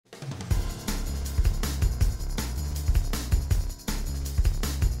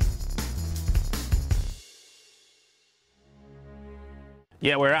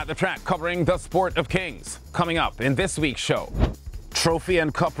Yeah, we're at the track covering the Sport of Kings. Coming up in this week's show, Trophy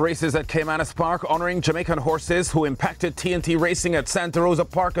and Cup races at Caymanas Park honoring Jamaican horses who impacted T&T racing at Santa Rosa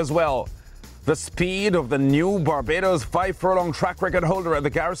Park as well. The speed of the new Barbados 5-furlong track record holder at the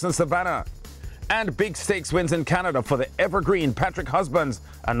Garrison Savannah. And big stakes wins in Canada for the evergreen Patrick Husbands,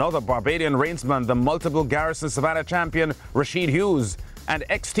 another Barbadian reinsman, the multiple Garrison Savannah champion Rasheed Hughes, and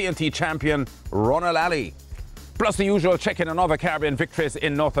ex-T&T champion Ronald Ali. Plus the usual check-in on other Caribbean victories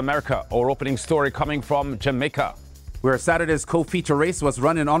in North America. Our opening story coming from Jamaica, where Saturday's co-feature race was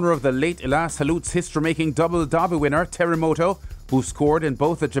run in honor of the late Elias Halut's history-making double Derby winner Terremoto, who scored in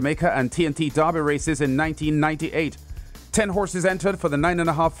both the Jamaica and T&T Derby races in 1998. 10 horses entered for the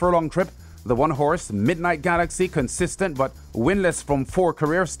 9.5-furlong trip. The one horse, Midnight Galaxy, consistent but winless from 4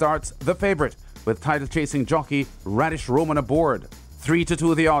 career starts, the favourite, with title-chasing jockey Radish Roman aboard.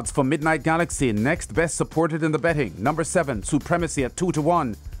 3-2 the odds for Midnight Galaxy, next best supported in the betting. Number 7, Supremacy at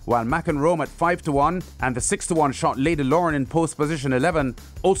 2-1, while Mac and Rome at 5-1, and the 6-1 shot Lady Lauren in post position 11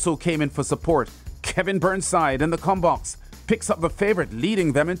 also came in for support. Kevin Burnside in the combox picks up the favourite,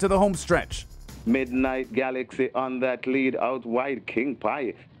 leading them into the home stretch. Midnight Galaxy on that lead out wide. King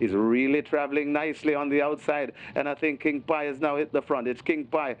Pie is really traveling nicely on the outside, and I think King Pie is now hit the front. It's King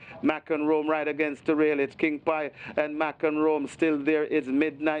Pie, Mac and Rome right against the rail. It's King Pie and Mac and Rome still there. It's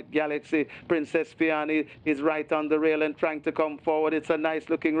Midnight Galaxy. Princess Piani is right on the rail and trying to come forward. It's a nice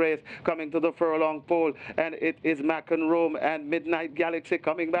looking race coming to the furlong pole, and it is Mac and Rome and Midnight Galaxy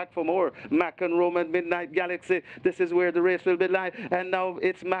coming back for more. Mac and Rome and Midnight Galaxy. This is where the race will be live, and now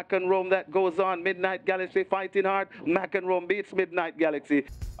it's Mac and Rome that goes on. Midnight Galaxy fighting hard. Mac and Rome beats Midnight Galaxy.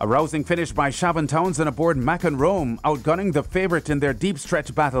 A rousing finish by Shavon Townsend aboard Mac and Rome, outgunning the favourite in their deep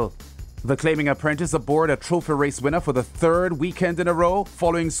stretch battle. The claiming apprentice aboard a trophy race winner for the 3rd weekend in a row,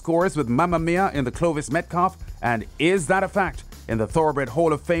 following scores with Mamma Mia in the Clovis Metcalf and Is That a Fact in the Thoroughbred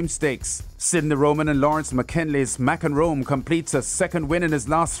Hall of Fame Stakes. Sidney Roman and Lawrence McKinley's Mac and Rome completes a 2nd win in his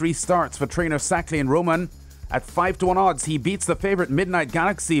last 3 starts for trainer Sackley and Roman. At 5-1 odds, he beats the favourite Midnight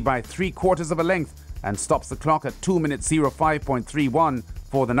Galaxy by 3/4 of a length and stops the clock at 2:05.31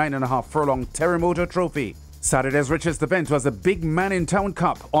 for the 9.5-furlong Terremoto Trophy. Saturday's richest event was a Big Man in Town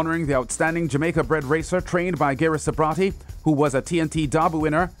Cup, honouring the outstanding Jamaica-bred racer trained by Garrison Savannah, who was a T&T Derby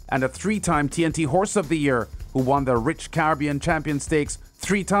winner and a 3-time T&T Horse of the Year, who won the Rich Caribbean Champion Stakes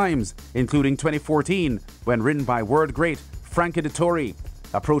 3 times, including 2014, when ridden by world great Frankie Dettori.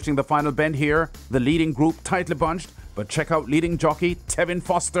 Approaching the final bend here, the leading group tightly bunched, but check out leading jockey Tevin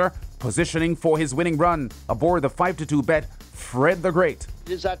Foster positioning for his winning run aboard the 5-2 bet Fred the Great.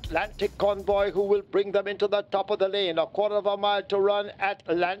 It is Atlantic Convoy who will bring them into the top of the lane. 1/4 mile to run.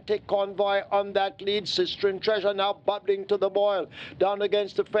 Atlantic Convoy on that lead. Sister and Treasure now bubbling to the boil. Down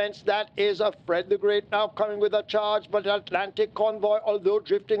against the fence, that is a Fred the Great now coming with a charge, but Atlantic Convoy, although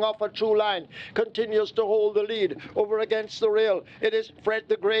drifting off a true line, continues to hold the lead over against the rail. It is Fred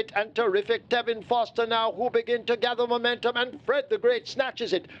the Great and terrific Tevin Foster now who begin to gather momentum, and Fred the Great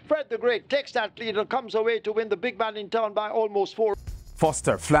snatches it. Fred the Great takes that lead and comes away to win the Big Man in Town by almost 4.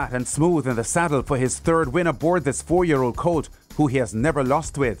 Foster flat and smooth in the saddle for his 3rd win aboard this 4-year-old colt, who he has never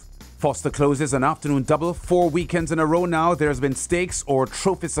lost with. Foster closes an afternoon double 4 weekends in a row now. There's been stakes or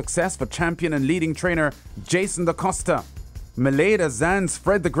trophy success for champion and leading trainer Jason DaCosta. Maleda Zan's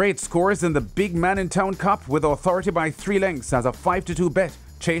Fred the Great scores in the Big Man in Town Cup with authority by 3 lengths as a 5-2 bet,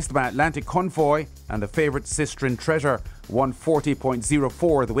 chased by Atlantic Convoy and the favourite Sistren Treasure,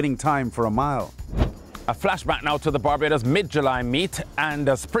 1:40.04 the winning time for a mile. A flashback now to the Barbados mid-July meet and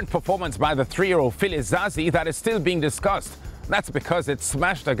a sprint performance by the 3-year-old filly Zazie that is still being discussed. That's because it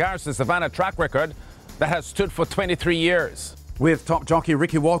smashed a Garrison Savannah track record that has stood for 23 years. With top jockey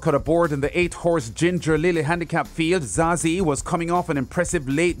Ricky Walcott aboard in the 8-horse Ginger Lily handicap field, Zazie was coming off an impressive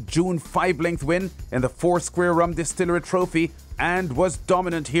late June 5-length win in the 4 Square Rum Distillery Trophy and was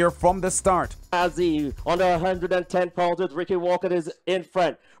dominant here from the start. Zazie under 110 pounds with Ricky Walcott is in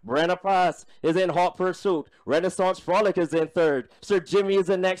front. Brenna Pass is in hot pursuit. Renaissance Frolic is in 3rd. Sir Jimmy is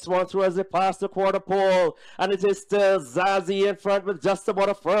the next one through as they pass the quarter pole. And it is still Zazie in front with just about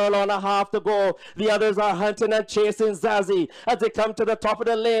a furlong and a half to go. The others are hunting and chasing Zazie. As they come to the top of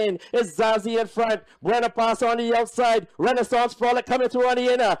the lane, it's Zazie in front. Brenna Pass on the outside. Renaissance Frolic coming through on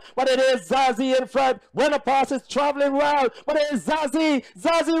the inner. But it is Zazie in front. Brenna Pass is traveling well. But it is Zazie.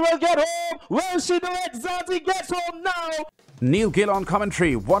 Zazie will get home. Will she do it? Zazie gets home now. Neil Gill on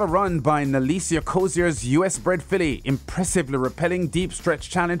commentary. What a run by Nalicia Cozier's US-bred filly, impressively repelling deep stretch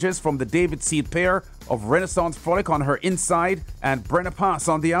challenges from the David Seed pair of Renaissance Frolic on her inside and Brenna Pass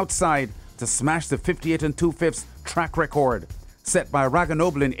on the outside to smash the 58 2/5 track record, set by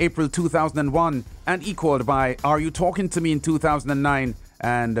Raganoble in April 2001 and equaled by Are You Talking to Me in 2009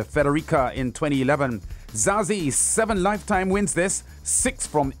 and Federica in 2011. Zazie, 7 lifetime wins this, 6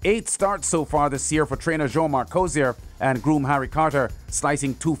 from 8 starts so far this year for trainer Jean-Marc Cozier and groom Harry Carter,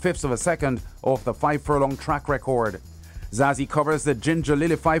 slicing 2/5 of a second off the 5 furlong track record. Zazie covers the Ginger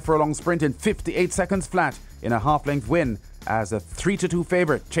Lily 5 furlong sprint in 58 seconds flat in a half-length win as a 3-2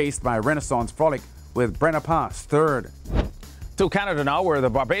 favourite, chased by Renaissance Frolic with Brenna Pass third. To Canada now, where the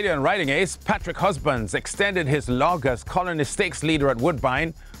Barbadian riding ace Patrick Husbands extended his log as Colony Stakes leader at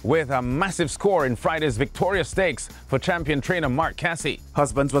Woodbine with a massive score in Friday's Victoria Stakes for champion trainer Mark Cassie.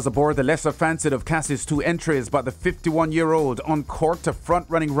 Husbands was aboard the lesser fancied of Cassie's 2 entries, but the 51-year-old uncorked a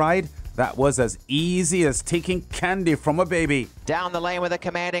front-running ride that was as easy as taking candy from a baby. Down the lane with the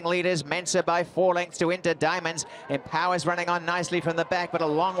commanding leaders, Mensa by 4 lengths to Into Diamonds. Empower's running on nicely from the back, but a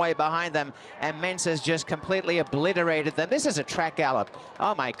long way behind them, and Mensa's just completely obliterated them. This is a track gallop.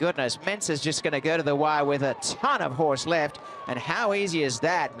 Oh my goodness, Mensa's just going to go to the wire with a ton of horse left, and how easy is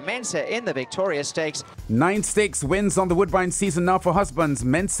that? Mensa in the Victoria Stakes. 9 stakes wins on the Woodbine season now for Husbands.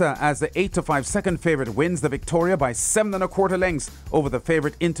 Mensa, as the 8-5 second favourite, wins the Victoria by 7 1/4 lengths over the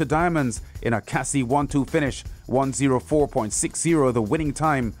favourite Into Diamonds in a Cassie 1-2 finish. 1:04.60 the winning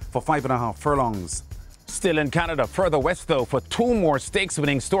time for 5.5 furlongs. Still in Canada, further west though, for 2 more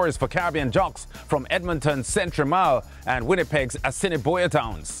stakes-winning stories for Caribbean jocks from Edmonton's Saint-Germain and Winnipeg's Assiniboia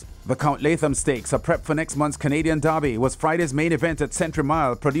Downs. The Count Latham Stakes, a prep for next month's Canadian Derby, was Friday's main event at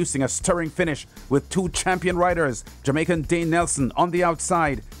Saint-Germain, producing a stirring finish with 2 champion riders, Jamaican Dane Nelson on the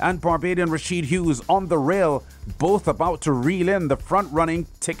outside and Barbadian Rasheed Hughes on the rail, both about to reel in the front-running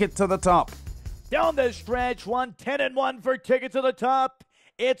Ticket to the Top. Down the stretch, 1:10-1 for Ticket to the Top.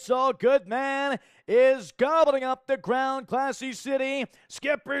 It's All Good Man is gobbling up the ground. Classy City,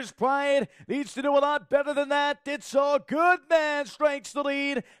 Skipper's Pride needs to do a lot better than that. It's All Good Man strikes the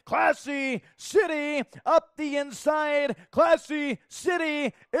lead. Classy City up the inside. Classy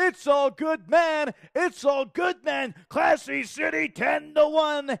City, It's All Good Man. It's All Good Man. Classy City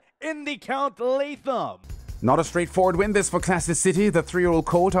 10-1 in the Count Latham. Not a straightforward win this for Classy City. The 3-year-old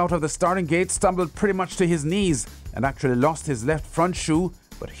colt out of the starting gate stumbled pretty much to his knees and actually lost his left front shoe,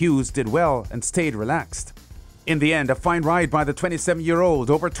 but Hughes did well and stayed relaxed. In the end, a fine ride by the 27-year-old,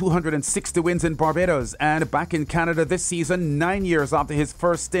 over 260 wins in Barbados and back in Canada this season, 9 years after his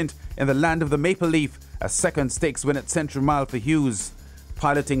first stint in the land of the Maple Leaf, a second stakes win at Central Mile for Hughes.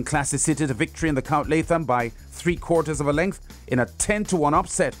 Piloting Classy City to victory in the Count Latham by 3/4 of a length in a 10-1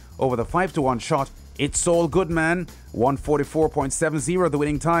 upset over the 5-1 shot, It's All Good Man, 1:44.70 the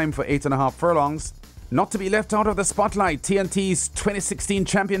winning time for 8.5 furlongs. Not to be left out of the spotlight, T&T's 2016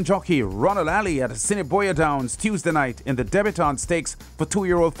 champion jockey Ronald Ali at Assiniboia Downs Tuesday night in the Debutante Stakes for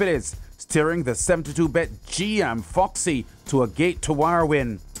 2-year-old fillies, steering the 7-2 bet GM Foxy to a gate-to-wire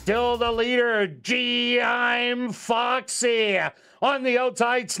win. Still the leader, I'm Foxy. On the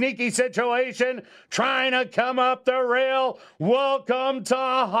outside, sneaky situation, trying to come up the rail. Welcome to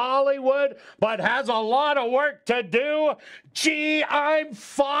Hollywood, but has a lot of work to do. I'm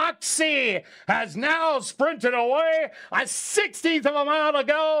Foxy has now sprinted away a 16th of a mile to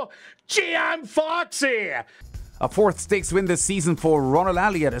go. I'm Foxy. A 4th stakes win this season for Ronald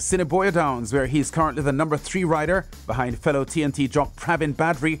Ali at Assiniboia Downs, where he's currently the number 3 rider behind fellow T&T jock Pravin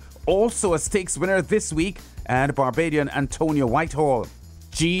Badri, also a stakes winner this week, and Barbadian Antonio Whitehall.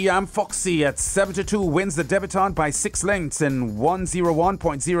 I'm Foxy at 7-2 wins the debutante by 6 lengths in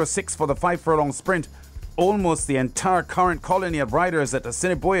 1:01.06 for the 5 furlong sprint. Almost the entire current colony of riders at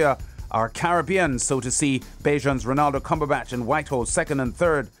Assiniboia are Caribbean, so to see Bajan's Ronaldo Cumberbatch and Whitehall 2nd and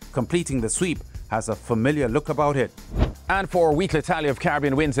 3rd completing the sweep has a familiar look about it. And for a weekly tally of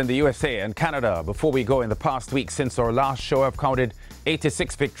Caribbean wins in the USA and Canada, before we go, in the past week since our last show, I've counted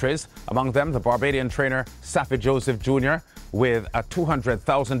 86 victories, among them the Barbadian trainer Safi Joseph Jr. with a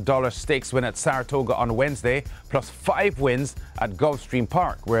 $200,000 stakes win at Saratoga on Wednesday, plus 5 wins at Gulfstream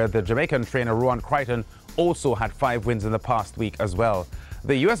Park, where the Jamaican trainer Rowan Crichton also had 5 wins in the past week as well.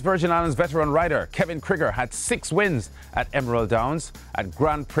 The U.S. Virgin Islands veteran rider Kevin Krieger had 6 wins at Emerald Downs. At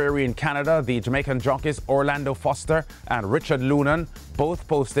Grand Prairie in Canada, the Jamaican jockeys Orlando Foster and Richard Lunan both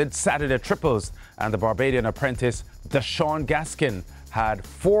posted Saturday triples, and the Barbadian apprentice Deshaun Gaskin had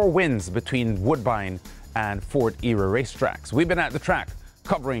 4 wins between Woodbine and Fort Erie racetracks. We've been at the track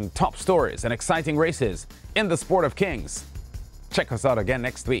covering top stories and exciting races in the Sport of Kings. Check us out again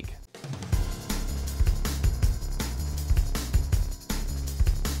next week.